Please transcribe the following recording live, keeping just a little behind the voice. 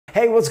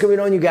Hey, what's going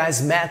on, you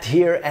guys? Matt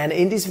here, and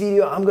in this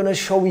video I'm gonna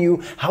show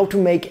you how to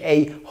make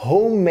a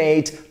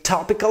homemade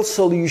topical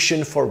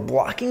solution for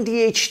blocking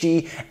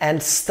DHT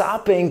and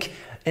stopping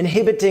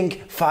inhibiting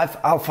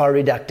 5-alpha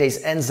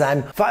reductase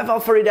enzyme.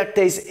 5-alpha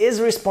reductase is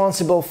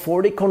responsible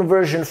for the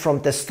conversion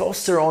from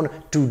testosterone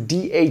to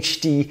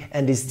DHT,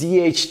 and this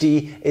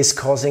DHT is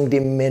causing the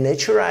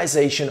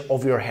miniaturization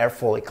of your hair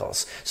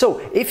follicles. So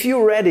if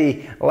you're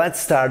ready, let's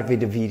start with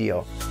the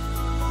video.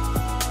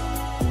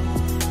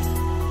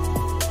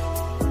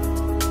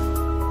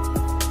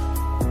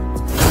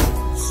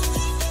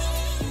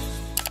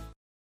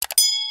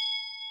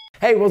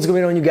 Hey, what's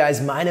going on, you guys?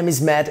 My name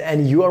is Matt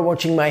and you are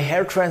watching my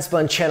hair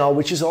transplant channel,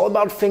 which is all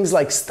about things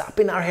like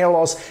stopping our hair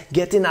loss,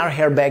 getting our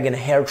hair back, and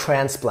hair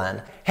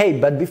transplant. Hey,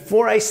 but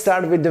before I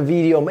start with the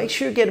video, make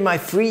sure you get my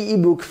free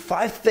ebook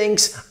 5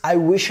 things I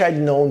wish I'd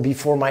known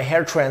before my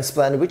hair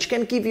transplant, which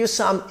can give you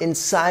some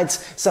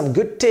insights, some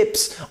good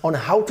tips on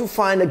how to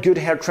find a good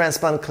hair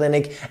transplant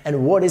clinic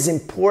and what is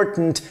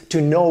important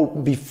to know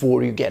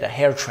before you get a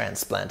hair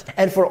transplant.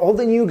 And for all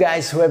the new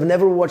guys who have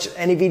never watched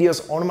any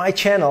videos on my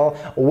channel,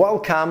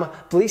 welcome.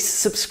 Please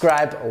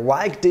subscribe,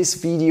 like this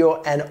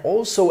video, and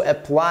also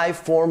apply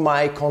for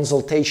my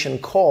consultation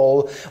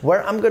call,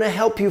 where I'm gonna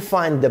help you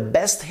find the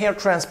best hair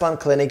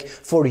transplant clinic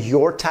for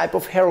your type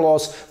of hair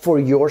loss, for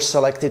your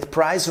selected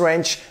price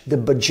range, the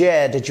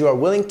budget that you are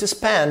willing to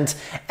spend,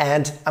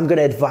 and I'm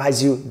gonna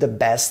advise you the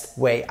best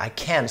way I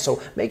can.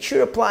 So make sure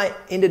you apply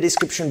in the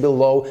description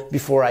below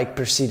before I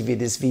proceed with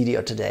this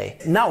video today.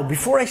 Now,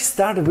 before I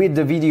start with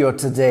the video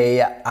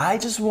today, I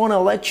just wanna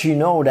let you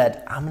know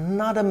that I'm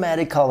not a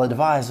medical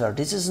advisor.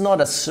 This is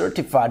not a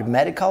certified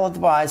medical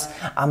advice.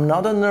 I'm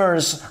not a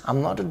nurse,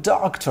 I'm not a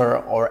doctor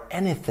or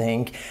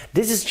anything.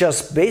 This is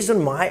just based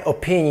on my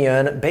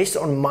opinion, based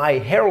on my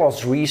hair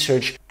loss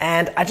research,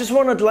 and I just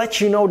want to let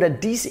you know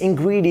that these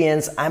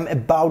ingredients I'm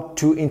about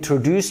to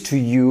introduce to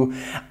you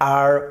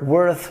are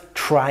worth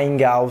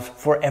trying out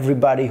for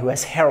everybody who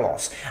has hair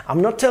loss.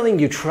 I'm not telling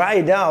you try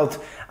it out,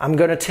 I'm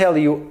gonna tell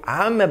you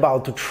I'm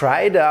about to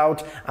try it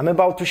out. I'm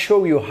about to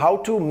show you how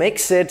to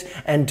mix it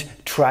and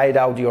try it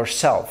out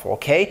yourself,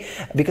 okay?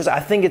 Because I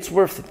think it's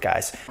worth it,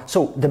 guys.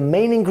 So the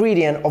main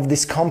ingredient of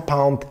this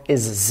compound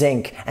is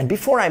zinc. And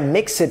before I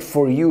mix it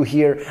for you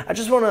here, I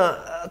just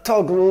wanna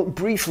talk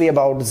briefly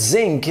about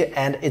zinc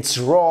and its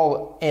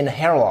role in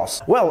hair loss.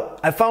 Well,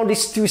 I found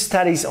these 2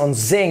 studies on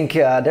zinc.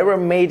 They were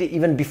made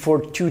even before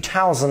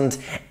 2000,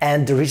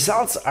 and the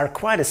results are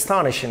quite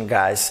astonishing,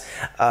 guys.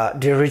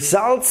 The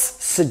results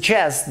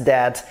suggest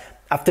that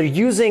after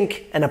using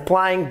and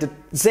applying the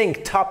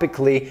zinc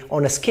topically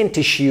on a skin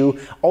tissue,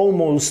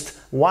 almost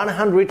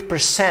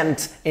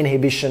 100%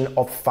 inhibition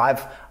of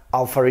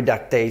 5-alpha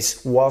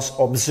reductase was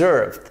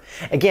observed.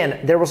 Again,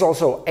 there was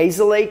also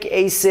azelaic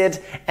acid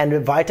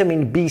and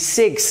vitamin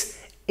B6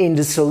 in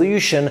the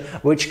solution,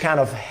 which kind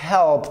of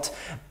helped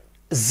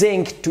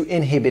zinc to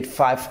inhibit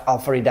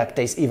 5-alpha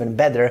reductase even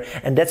better,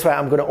 and that's why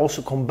I'm going to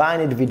also combine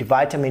it with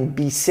vitamin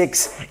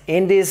B6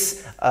 in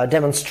this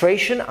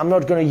demonstration. I'm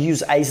not going to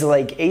use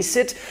azelaic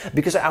acid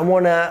because I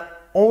want to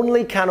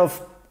only kind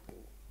of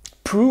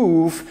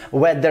prove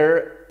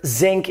whether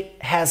zinc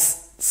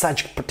has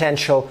such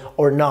potential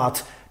or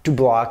not to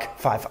block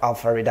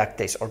 5-alpha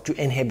reductase or to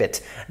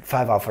inhibit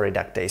 5-alpha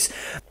reductase.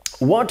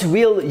 What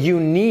will you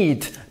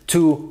need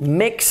to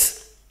mix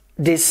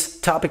this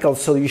topical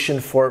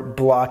solution for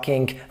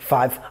blocking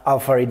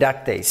 5-alpha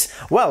reductase?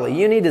 Well,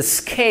 you need a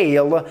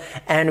scale,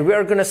 and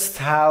we're gonna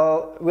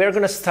start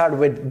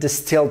with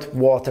distilled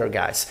water,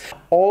 guys.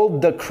 All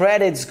the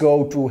credits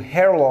go to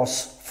Hair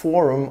Loss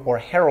Forum or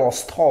Hair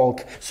Loss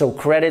Talk, so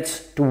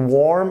credits to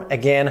Warm.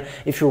 Again,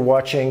 if you're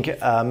watching,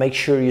 make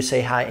sure you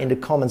say hi in the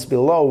comments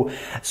below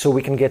so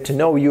we can get to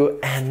know you.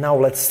 And now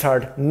let's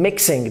start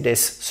mixing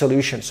this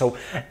solution. So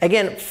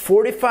again,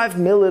 45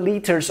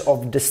 milliliters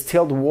of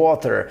distilled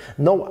water,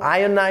 no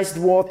ionized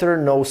water,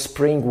 no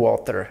spring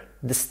water,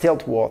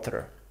 distilled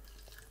water.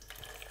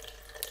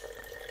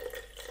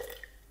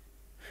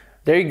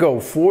 There you go,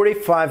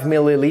 45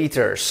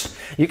 milliliters.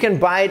 You can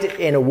buy it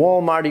in a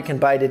Walmart, you can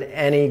buy it at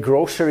any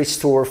grocery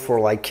store for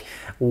like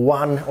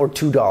 $1 or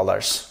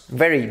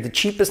 $2. The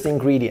cheapest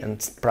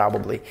ingredient,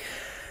 probably.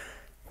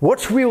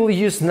 What we will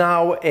use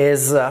now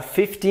is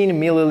 15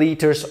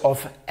 milliliters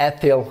of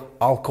ethyl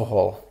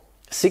alcohol.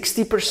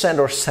 60%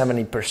 or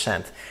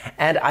 70%.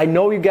 And I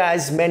know you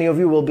guys, many of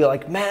you will be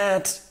like,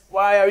 Matt,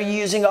 why are you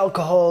using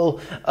alcohol?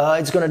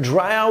 It's gonna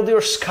dry out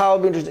your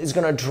scalp, it's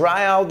gonna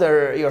dry out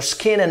your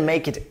skin and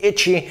make it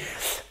itchy.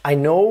 I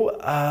know,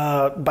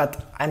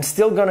 but I'm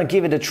still gonna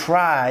give it a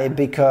try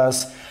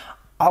because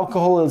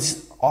alcohol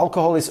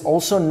is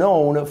also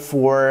known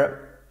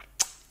for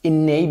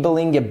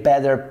enabling a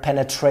better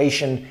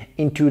penetration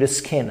into the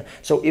skin.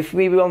 So if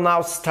we will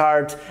now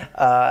start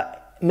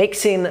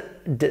mixing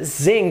the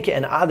zinc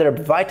and other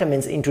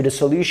vitamins into the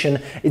solution,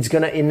 it's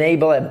going to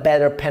enable a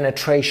better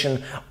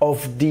penetration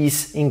of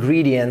these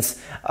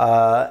ingredients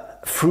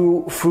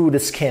through the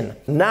skin.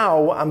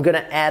 Now I'm going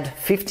to add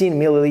 15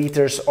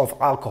 milliliters of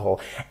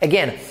alcohol.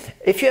 Again,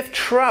 if you have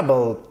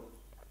trouble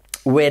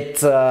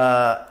with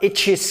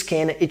itchy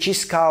skin, itchy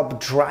scalp,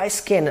 dry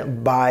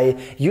skin by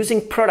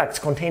using products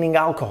containing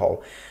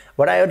alcohol.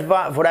 What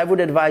I would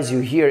advise you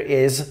here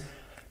is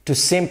to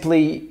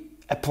simply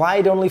apply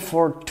it only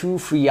for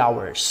 2-3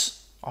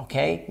 hours,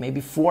 okay?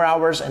 Maybe 4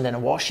 hours, and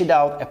then wash it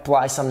out,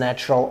 apply some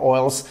natural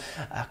oils,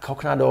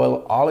 coconut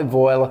oil, olive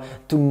oil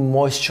to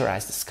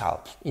moisturize the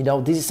scalp. You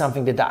know, this is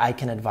something that I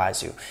can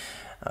advise you.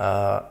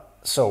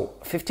 So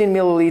 15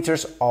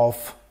 milliliters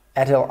of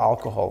ethyl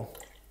alcohol.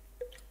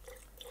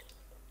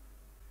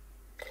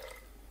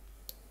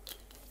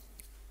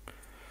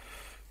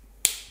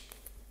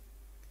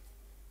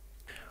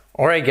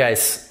 Alright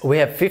guys, we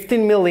have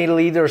 15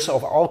 milliliters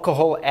of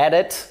alcohol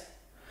added.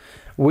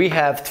 We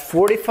have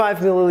 45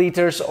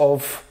 milliliters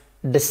of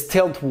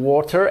distilled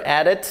water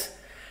added.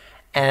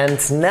 And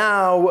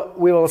now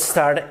we will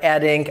start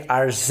adding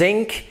our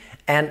zinc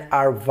and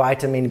our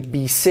vitamin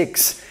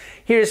B6.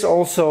 Here's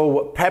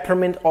also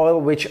peppermint oil,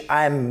 which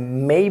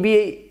I'm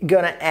maybe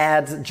gonna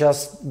add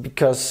just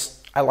because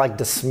I like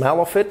the smell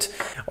of it.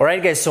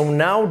 Alright guys, so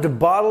now the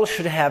bottle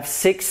should have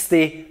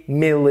 60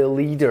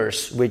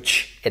 milliliters,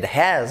 which it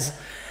has.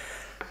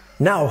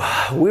 Now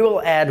we will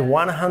add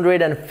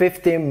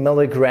 150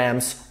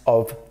 milligrams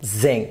of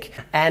zinc.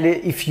 And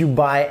if you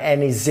buy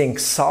any zinc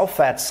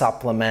sulfate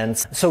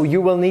supplements, so you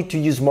will need to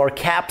use more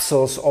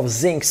capsules of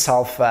zinc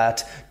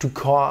sulfate to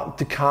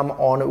come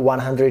on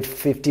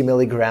 150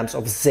 milligrams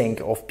of zinc,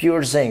 of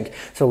pure zinc.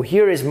 So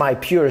here is my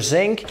pure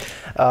zinc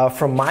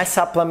from my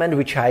supplement,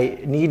 which I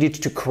needed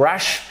to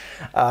crush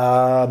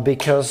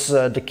because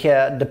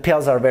the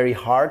pills are very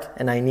hard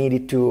and I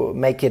needed to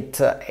make it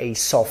a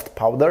soft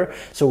powder.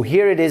 So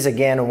here it is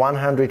again,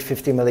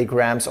 150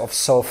 milligrams of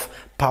soft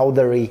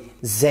powdery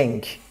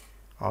zinc,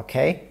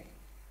 okay?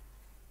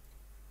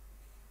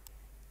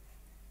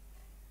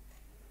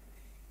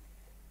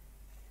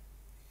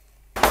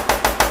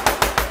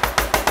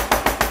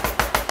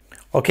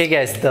 Okay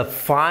guys, the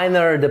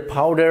finer the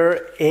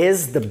powder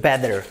is, the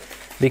better,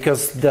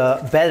 because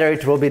the better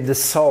it will be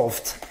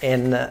dissolved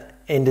in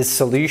this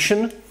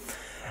solution.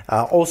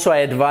 Also, I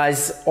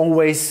advise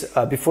always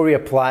before you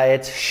apply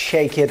it,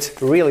 shake it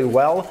really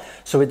well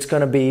so it's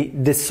going to be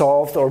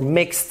dissolved or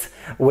mixed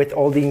with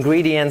all the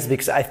ingredients,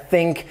 because I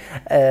think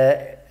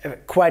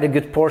quite a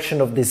good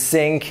portion of the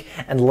zinc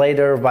and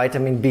later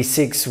vitamin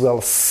B6 will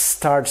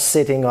start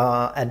sitting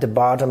at the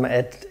bottom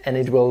and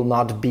it will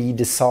not be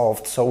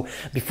dissolved. So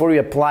before you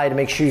apply it,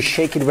 make sure you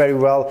shake it very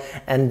well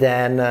and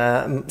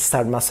then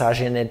start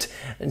massaging it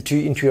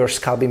into your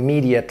scalp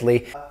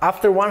immediately.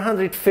 After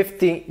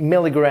 150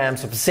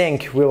 milligrams of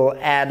zinc, we will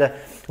add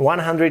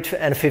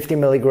 150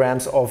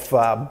 milligrams of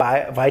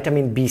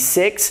vitamin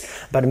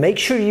B6, but make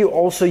sure you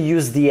also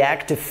use the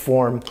active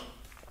form.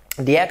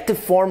 The active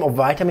form of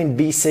vitamin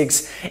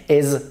B6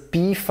 is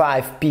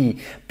P5P.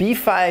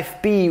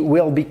 P5P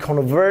will be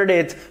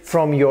converted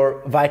from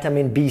your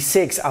vitamin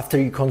B6 after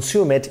you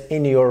consume it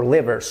in your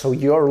liver. So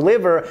your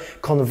liver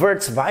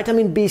converts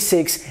vitamin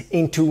B6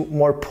 into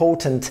more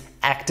potent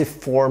active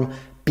form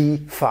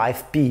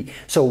P5P.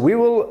 So we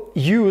will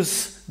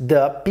use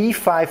the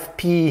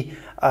P5P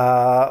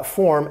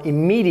form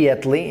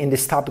immediately in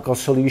this topical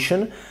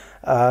solution,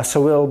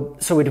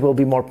 so it will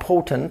be more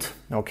potent,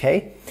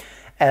 okay?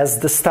 As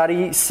the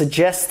study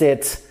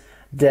suggested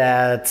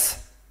that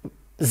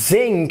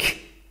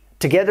zinc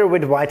together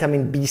with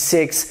vitamin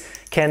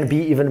B6 can be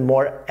even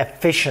more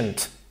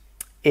efficient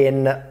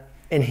in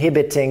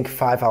inhibiting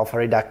 5-alpha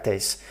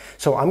reductase.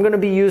 So I'm going to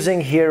be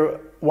using here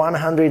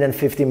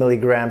 150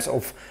 milligrams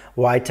of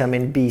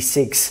vitamin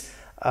B6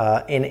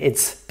 in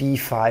its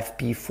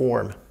P5P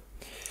form.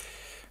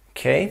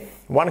 Okay,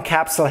 one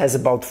capsule has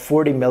about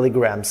 40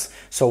 milligrams,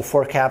 so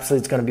 4 capsules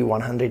it's going to be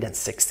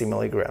 160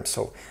 milligrams,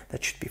 so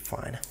that should be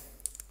fine.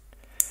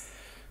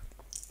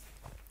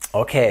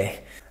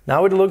 Okay,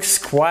 now it looks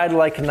quite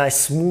like a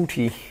nice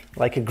smoothie,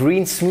 like a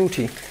green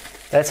smoothie.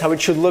 That's how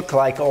it should look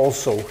like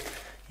also.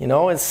 You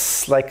know,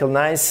 it's like a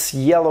nice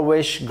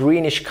yellowish,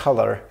 greenish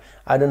color.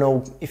 I don't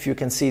know if you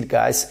can see it,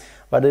 guys,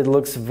 but it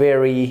looks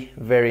very,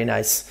 very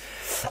nice.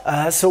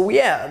 So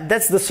yeah,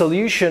 that's the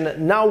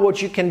solution. Now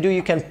what you can do,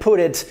 you can put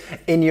it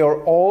in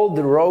your old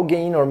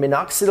Rogaine or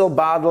minoxidil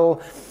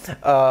bottle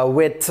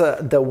with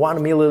the 1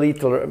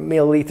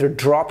 milliliter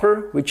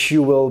dropper, which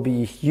you will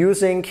be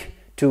using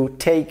to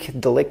take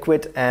the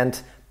liquid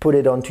and put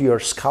it onto your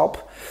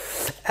scalp.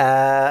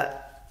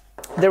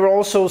 There were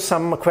also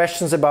some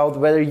questions about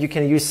whether you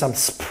can use some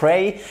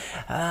spray.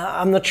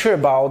 I'm not sure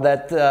about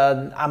that.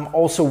 I'm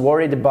also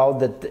worried about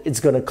that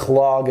it's going to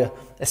clog,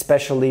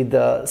 especially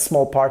the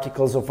small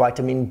particles of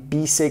vitamin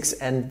B6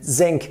 and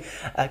zinc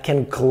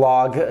can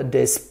clog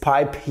this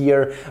pipe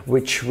here,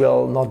 which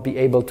will not be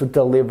able to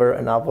deliver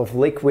enough of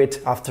liquid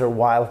after a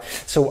while.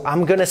 So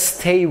I'm going to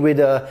stay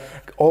with a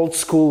old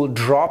school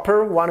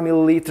dropper, 1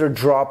 milliliter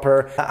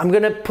dropper. I'm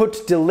gonna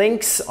put the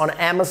links on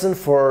Amazon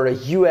for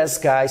US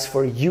guys,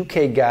 for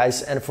UK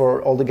guys, and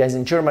for all the guys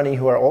in Germany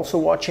who are also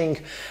watching.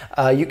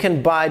 You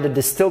can buy the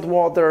distilled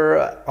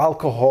water,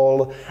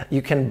 alcohol,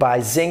 you can buy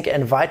zinc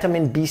and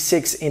vitamin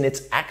B6 ZIX in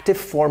its active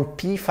form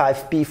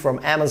P5P from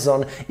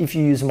Amazon if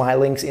you use my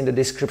links in the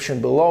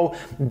description below.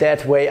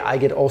 That way I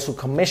get also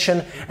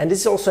commission, and this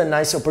is also a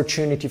nice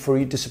opportunity for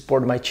you to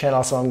support my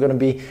channel, so I'm gonna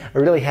be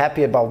really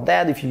happy about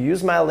that if you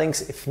use my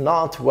links. If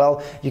not,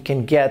 well, you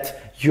can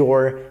get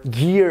your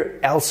gear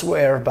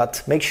elsewhere,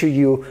 but make sure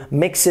you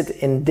mix it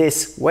in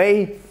this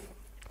way.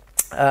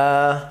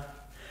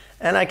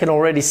 And I can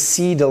already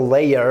see the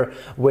layer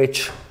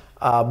which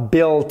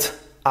built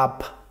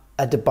up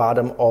at the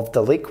bottom of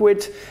the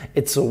liquid.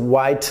 It's a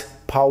white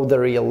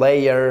powdery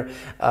layer.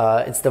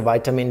 It's the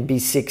vitamin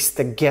B6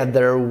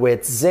 together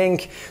with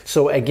zinc.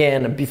 So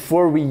again,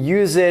 before we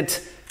use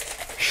it,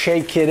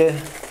 shake it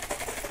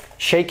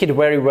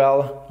very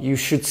well. You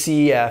should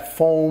see a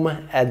foam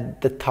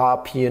at the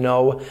top, you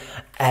know,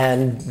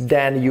 and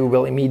then you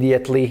will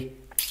immediately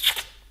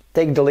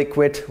take the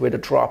liquid with a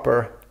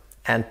dropper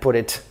and put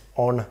it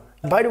on.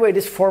 By the way,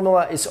 this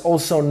formula is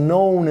also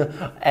known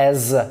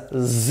as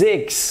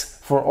ZIX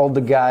for all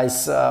the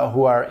guys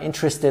who are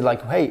interested,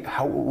 like, hey,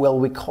 how will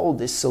we call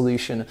this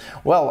solution?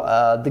 Well,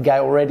 the guy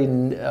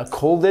already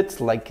called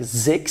it like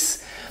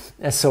ZIX.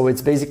 So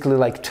it's basically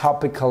like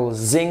topical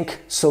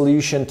zinc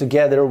solution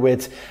together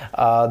with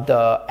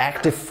the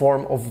active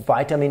form of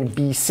vitamin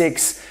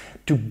B6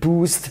 to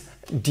boost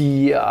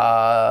the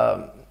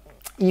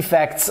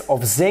effects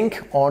of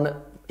zinc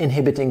on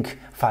inhibiting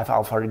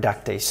 5-alpha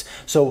reductase.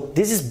 So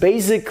this is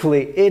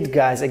basically it,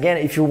 guys. Again,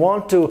 if you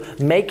want to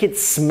make it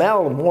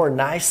smell more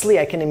nicely,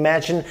 I can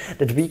imagine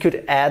that we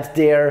could add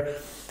there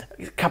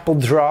a couple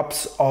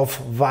drops of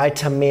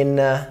vitamin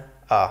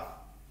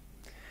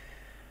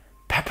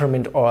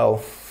peppermint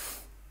oil.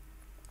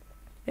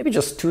 Maybe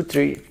just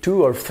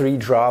two or three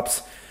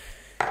drops.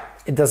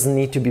 It doesn't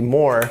need to be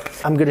more.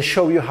 I'm gonna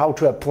show you how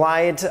to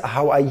apply it,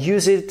 how I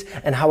use it,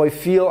 and how I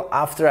feel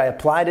after I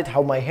applied it,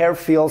 how my hair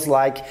feels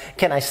like.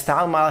 Can I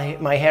style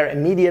my hair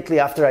immediately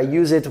after I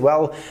use it?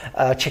 Well,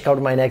 check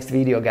out my next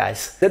video,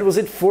 guys. That was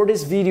it for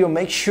this video.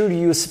 Make sure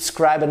you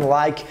subscribe and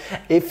like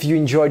if you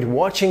enjoyed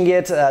watching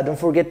it. Don't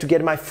forget to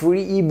get my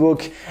free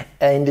ebook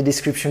in the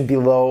description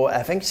below.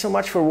 Thank you so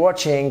much for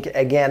watching.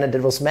 Again,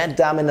 that was Matt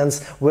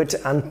Dominance with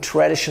an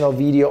untraditional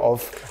video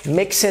of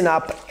mixing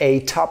up a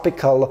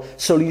topical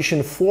solution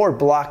for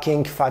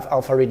blocking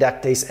 5-alpha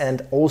reductase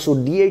and also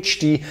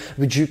DHT,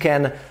 which you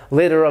can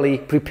literally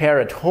prepare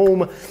at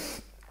home.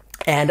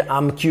 And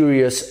I'm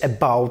curious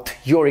about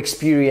your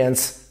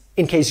experience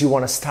in case you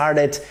want to start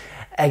it.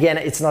 Again,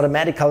 it's not a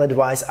medical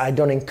advice. I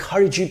don't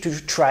encourage you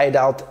to try it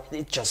out.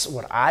 It's just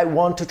what I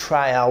want to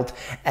try out,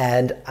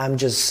 and I'm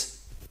just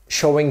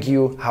showing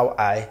you how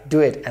I do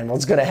it and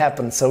what's gonna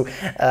happen. So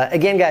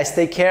again, guys,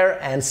 take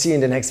care and see you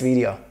in the next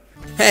video.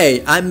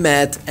 Hey, I'm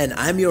Matt, and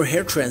I'm your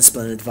hair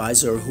transplant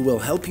advisor who will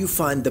help you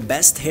find the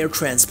best hair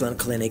transplant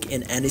clinic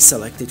in any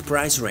selected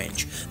price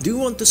range. Do you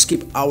want to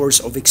skip hours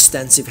of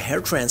extensive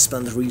hair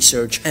transplant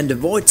research and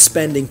avoid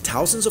spending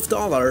thousands of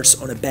dollars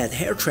on a bad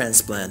hair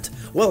transplant?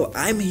 Well,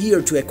 I'm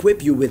here to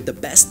equip you with the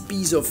best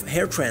piece of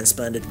hair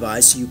transplant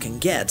advice you can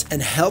get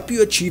and help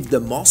you achieve the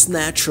most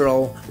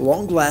natural,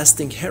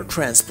 long-lasting hair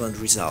transplant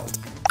result.